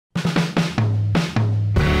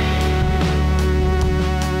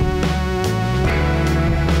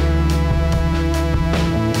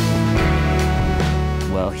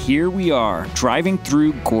here we are, driving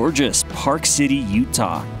through gorgeous Park City,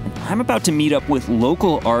 Utah. And I'm about to meet up with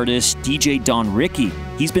local artist DJ Donricky.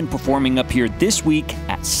 He's been performing up here this week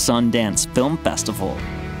at Sundance Film Festival.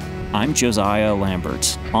 I'm Josiah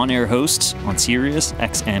Lambert, on-air host on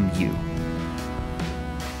SiriusXMU.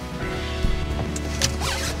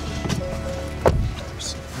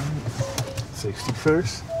 Safety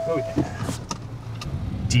first. Oh yeah.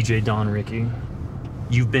 DJ Donricky.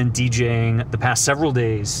 You've been DJing the past several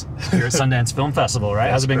days here at Sundance Film Festival,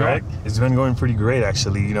 right? How's it been going? It's been going pretty great,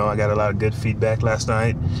 actually. You know, I got a lot of good feedback last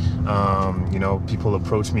night. You know, people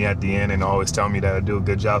approach me at the end and always tell me that I do a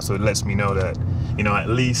good job, so it lets me know that, you know, at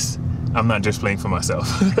least I'm not just playing for myself.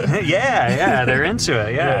 yeah, they're into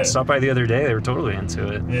it. Yeah, I stopped by the other day. They were totally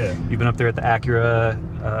into it. Yeah. You've been up there at the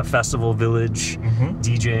Acura Festival Village,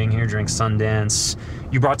 DJing here during Sundance.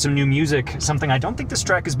 You brought some new music, something I don't think this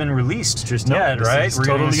track has been released just yet, right? It's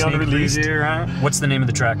totally unreleased. Right? What's the name of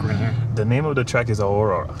the track we're gonna hear? The name of the track is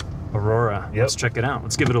Aurora. Aurora. Yep. Let's check it out.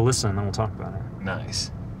 Let's give it a listen, and then we'll talk about it.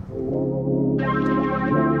 Nice.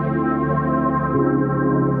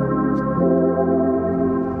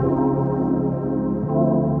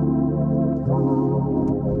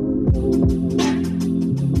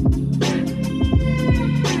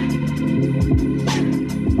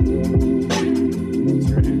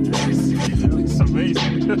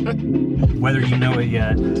 Whether you know it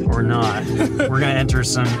yet or not, we're going to enter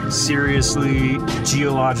some seriously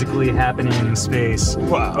geologically happening space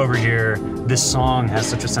over here. This song has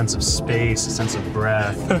such a sense of space, a sense of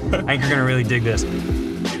breath. I think you're going to really dig this.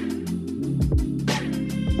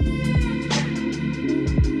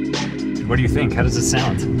 What do you think? How does it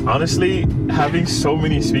sound? Honestly, having so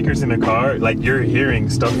many speakers in the car, like you're hearing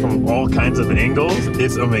stuff from all kinds of angles,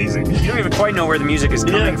 it's amazing. You don't even quite know where the music is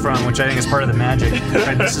coming from, which I think is part of the magic.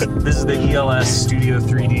 Right, this is the ELS Studio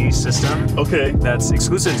 3D system. Okay. That's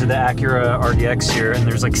exclusive to the Acura RDX here, and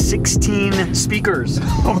there's like 16 speakers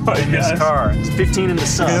in this car. It's 15 in the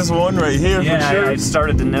sub. There's one right here for sure. I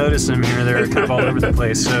started to notice them here. They're kind of all over the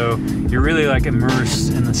place. So you're really like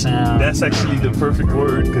immersed in the sound. That's actually the perfect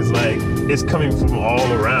word, because like it's coming from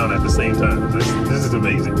all around at the same time. This is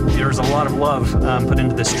amazing. There's a lot of love put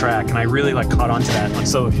into this track, and I really like caught on to that.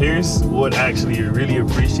 So here's what I actually really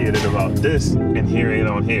appreciated about this and hearing it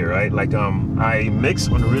on here, right? Like I mix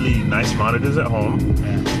on really nice monitors at home,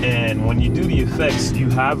 and when you do the effects, you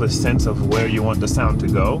have a sense of where you want the sound to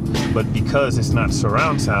go, but because it's not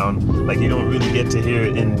surround sound, like you don't really get to hear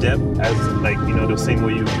it in depth as like, you know, the same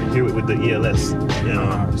way you hear it with the ELS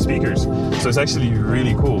speakers. So it's actually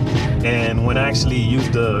really cool. And when I actually use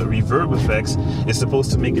the reverb effects, it's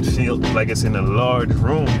supposed to make it feel like it's in a large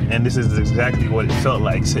room, and this is exactly what it felt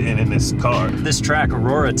like sitting in this car. This track,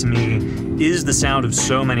 Aurora, to me, is the sound of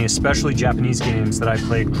so many, especially Japanese games that I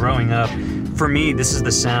played growing up. For me, this is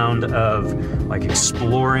the sound of like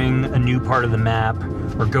exploring a new part of the map,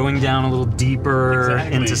 or going down a little deeper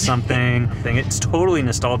into something. It's totally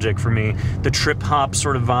nostalgic for me. The trip hop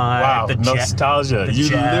sort of vibe. Wow, nostalgia. You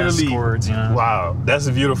literally chords, you know? Wow, that's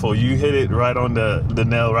beautiful. You hit it right on the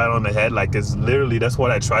nail, right on the head. Like it's literally, that's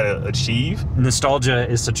what I try to achieve. Nostalgia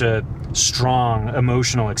is such a strong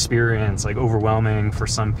emotional experience, like overwhelming for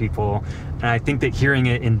some people. And I think that hearing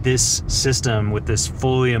it in this system with this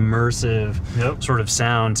fully immersive sort of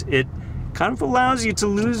sound, it kind of allows you to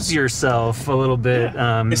lose yourself a little bit.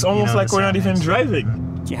 It's almost like we're not even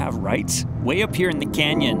driving. Yeah, right? Way up here in the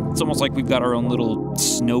canyon, it's almost like we've got our own little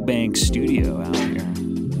snowbank studio out here.